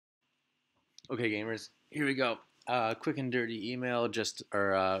Okay, gamers, here we go. Quick and dirty email, just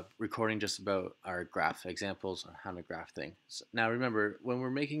or recording just about our graph examples on how to graph things. Now, remember, when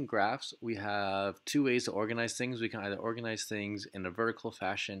we're making graphs, we have two ways to organize things. We can either organize things in a vertical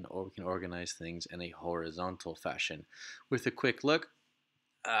fashion, or we can organize things in a horizontal fashion. With a quick look,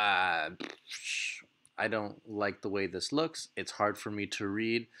 uh, I don't like the way this looks. It's hard for me to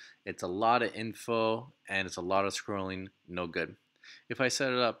read. It's a lot of info and it's a lot of scrolling. No good. If I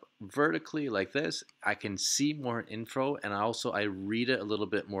set it up vertically like this, I can see more info and I read it a little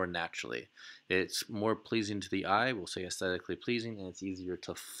bit more naturally. It's more pleasing to the eye, we'll say aesthetically pleasing, and it's easier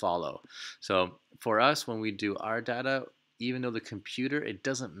to follow. So for us, when we do our data, even though the computer, it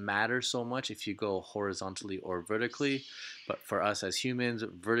doesn't matter so much if you go horizontally or vertically, but for us as humans,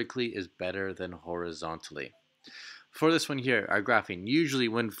 vertically is better than horizontally. For this one here, our graphing, usually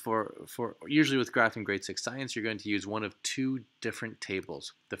usually with graphing grade 6 science, you're going to use one of two different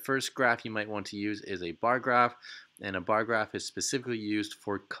tables. The first graph you might want to use is a bar graph, and a bar graph is specifically used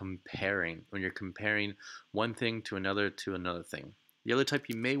for comparing, when you're comparing one thing to another thing. The other type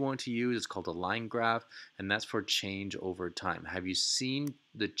you may want to use is called a line graph, and that's for change over time. Have you seen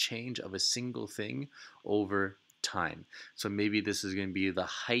the change of a single thing over time? So maybe this is going to be the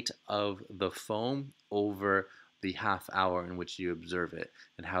height of the foam over the half hour in which you observe it,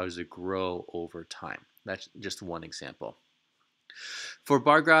 and how does it grow over time. That's just one example. For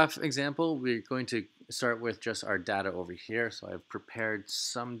bar graph example, we're going to start with just our data over here. So I've prepared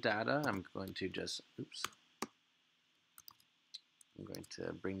some data. I'm going to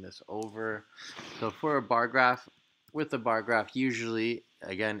bring this over. So for a bar graph, with the bar graph, usually,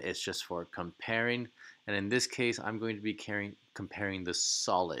 again, it's just for comparing. And in this case, I'm going to be comparing the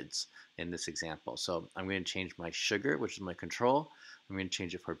solids in this example. So I'm going to change my sugar, which is my control. I'm going to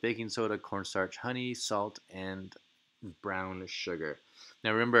change it for baking soda, cornstarch, honey, salt, and brown sugar.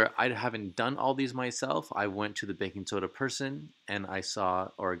 Now remember, I haven't done all these myself. I went to the baking soda person and I saw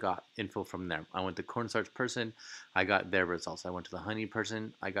or got info from them. I went to the cornstarch person, I got their results. I went to the honey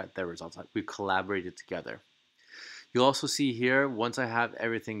person, I got their results. We collaborated together. You'll also see here, once I have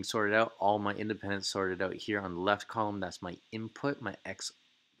everything sorted out, all my independents sorted out here on the left column, that's my input, my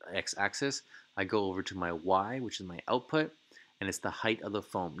x-axis. I go over to my y, which is my output, and it's the height of the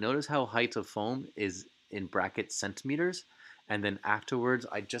foam. Notice how height of foam is in brackets centimeters, and then afterwards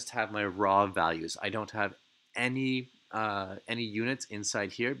I just have my raw values. I don't have any units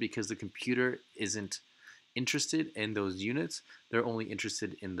inside here because the computer isn't interested in those units. They're only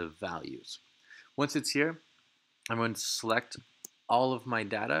interested in the values. Once it's here, I'm going to select all of my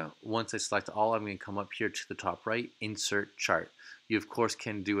data. Once I select all, I'm going to come up here to the top right, insert chart. You of course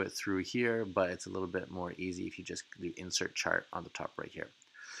can do it through here, but it's a little bit more easy if you just do insert chart on the top right here.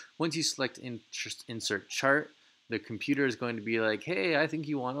 Once you select insert chart, the computer is going to be like, hey, I think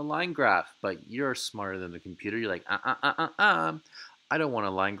you want a line graph, but you're smarter than the computer. You're like, I don't want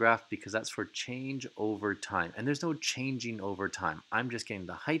a line graph because that's for change over time. And there's no changing over time. I'm just getting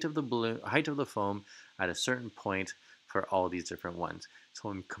the height of the balloon, height of the foam at a certain point for all these different ones. So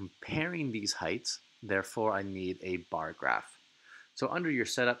I'm comparing these heights, therefore I need a bar graph. So under your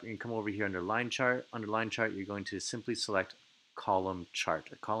setup, you can come over here under line chart. Under line chart, you're going to simply select column chart.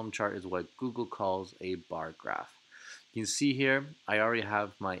 A column chart is what Google calls a bar graph. You can see here, I already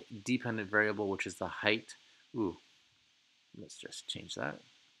have my dependent variable, which is the height. Ooh, let's just change that.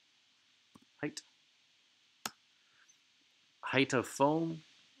 Height. Height of foam.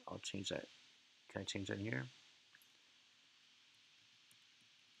 I'll change that. Can I change that here?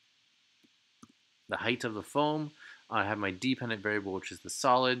 The height of the foam. I have my dependent variable, which is the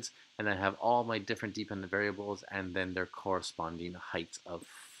solids, and then I have all my different dependent variables and then their corresponding heights of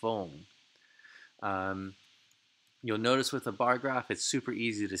foam. You'll notice with the bar graph, it's super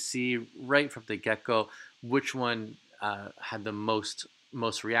easy to see right from the get-go which one had the most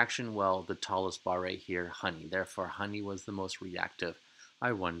reaction. Well, the tallest bar right here, honey. Therefore, honey was the most reactive.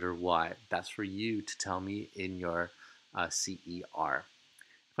 I wonder why. That's for you to tell me in your CER.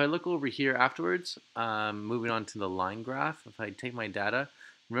 If I look over here afterwards, moving on to the line graph, if I take my data,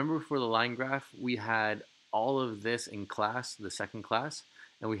 remember for the line graph, we had all of this in class, the second class,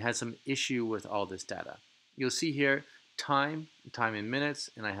 and we had some issue with all this data. You'll see here time in minutes,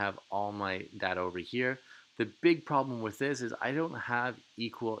 and I have all my data over here. The big problem with this is I don't have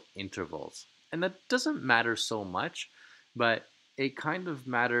equal intervals. And that doesn't matter so much, but it kind of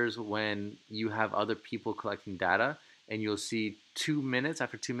matters when you have other people collecting data and you'll see 2 minutes,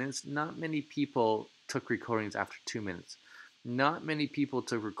 after 2 minutes, not many people took recordings after 2 minutes. Not many people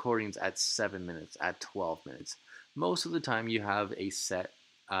took recordings at 7 minutes, at 12 minutes. Most of the time you have a set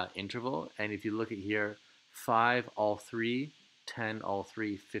interval, and if you look at here, 5 all 3, 10 all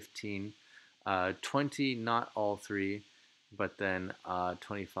 3, 15 20, not all three, but then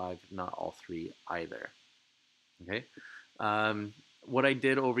 25, not all three either. Okay. Um, what I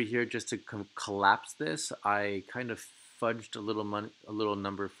did over here just to collapse this, I kind of fudged a little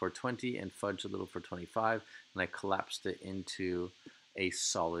number for 20 and fudged a little for 25, and I collapsed it into a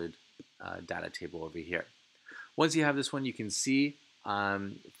solid data table over here. Once you have this one, you can see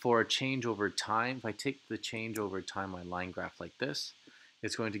for a change over time, if I take the change over time on line graph like this,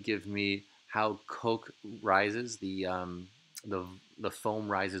 it's going to give me how Coke rises, the, the foam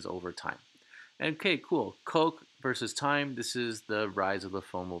rises over time. Okay, cool. Coke versus time. This is the rise of the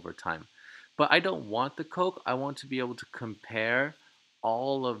foam over time. But I don't want the Coke. I want to be able to compare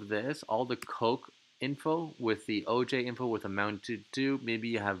all of this, all the Coke info with the OJ info with a Mountain Dew. Maybe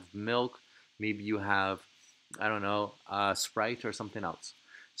you have milk. Maybe you have, I don't know, Sprite or something else.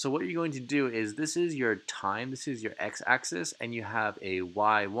 So what you're going to do is this is your time. This is your x-axis, and you have a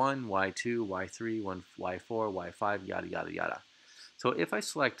y1, y2, y3, y4, y5, yada, yada, yada. So if I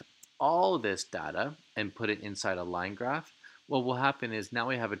select all this data and put it inside a line graph, what will happen is now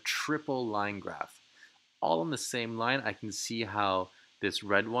we have a triple line graph. All on the same line, I can see how this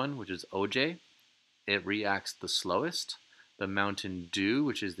red one, which is OJ, it reacts the slowest. The Mountain Dew,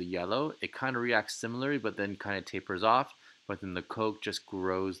 which is the yellow, it kind of reacts similarly, but then kind of tapers off. But then the Coke just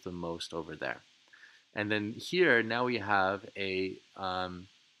grows the most over there. And then here, now we have a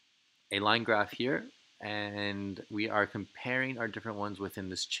line graph here, and we are comparing our different ones within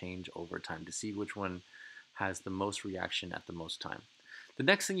this change over time to see which one has the most reaction at the most time. The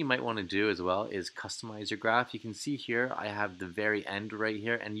next thing you might want to do as well is customize your graph. You can see here I have the very end right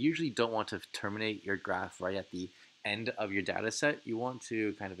here, and you usually don't want to terminate your graph right at the end of your data set. You want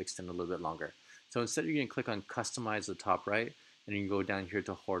to kind of extend a little bit longer. So instead you're going to click on customize the top right, and you can go down here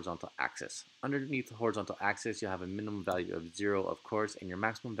to horizontal axis. Underneath the horizontal axis, you'll have a minimum value of 0, of course, and your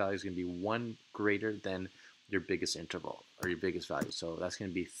maximum value is going to be 1 greater than your biggest interval, or your biggest value. So that's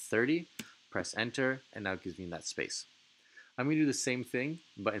going to be 30. Press enter, and now it gives me that space. I'm going to do the same thing,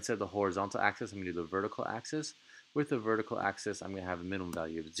 but instead of the horizontal axis, I'm going to do the vertical axis. With the vertical axis, I'm going to have a minimum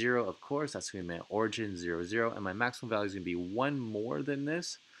value of 0, of course. That's going to be my origin, 0, 0, and my maximum value is going to be 1 more than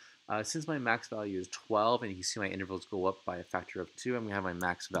this. Since my max value is 12, and you can see my intervals go up by a factor of 2, I'm going to have my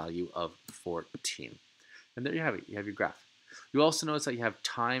max value of 14. And there you have it. You have your graph. You also notice that you have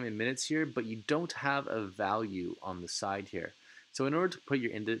time in minutes here, but you don't have a value on the side here. So in order to put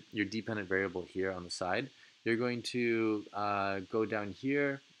your dependent variable here on the side, you're going to go down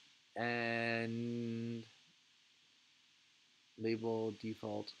here and label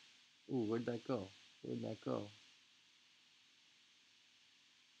default. Ooh, where'd that go? Where'd that go?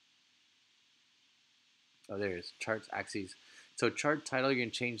 Oh, there it is. Charts, axes. So chart title, you're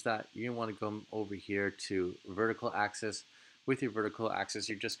going to change that. You're going to want to come over here to vertical axis. With your vertical axis,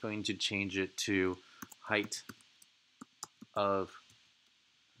 you're just going to change it to height of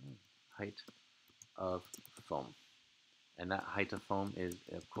foam. And that height of foam is,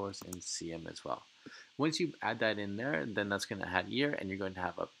 of course, in cm as well. Once you add that in there, then that's going to add year, and you're going to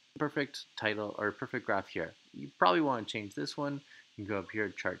have a perfect title or a perfect graph here. You probably want to change this one. You can go up here,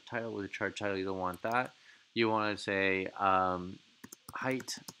 chart title. With the chart title, you don't want that. You want to say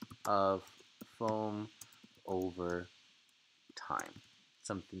height of foam over time,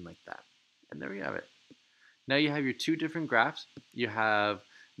 something like that. And there you have it. Now you have your two different graphs. You have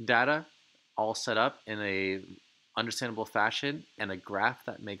data all set up in a understandable fashion and a graph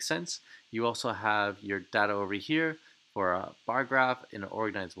that makes sense. You also have your data over here for a bar graph in an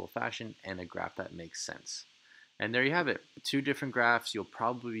organizable fashion and a graph that makes sense. And there you have it. Two different graphs you'll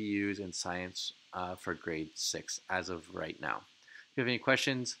probably use in science for grade 6 as of right now. If you have any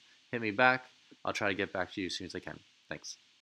questions, hit me back. I'll try to get back to you as soon as I can. Thanks.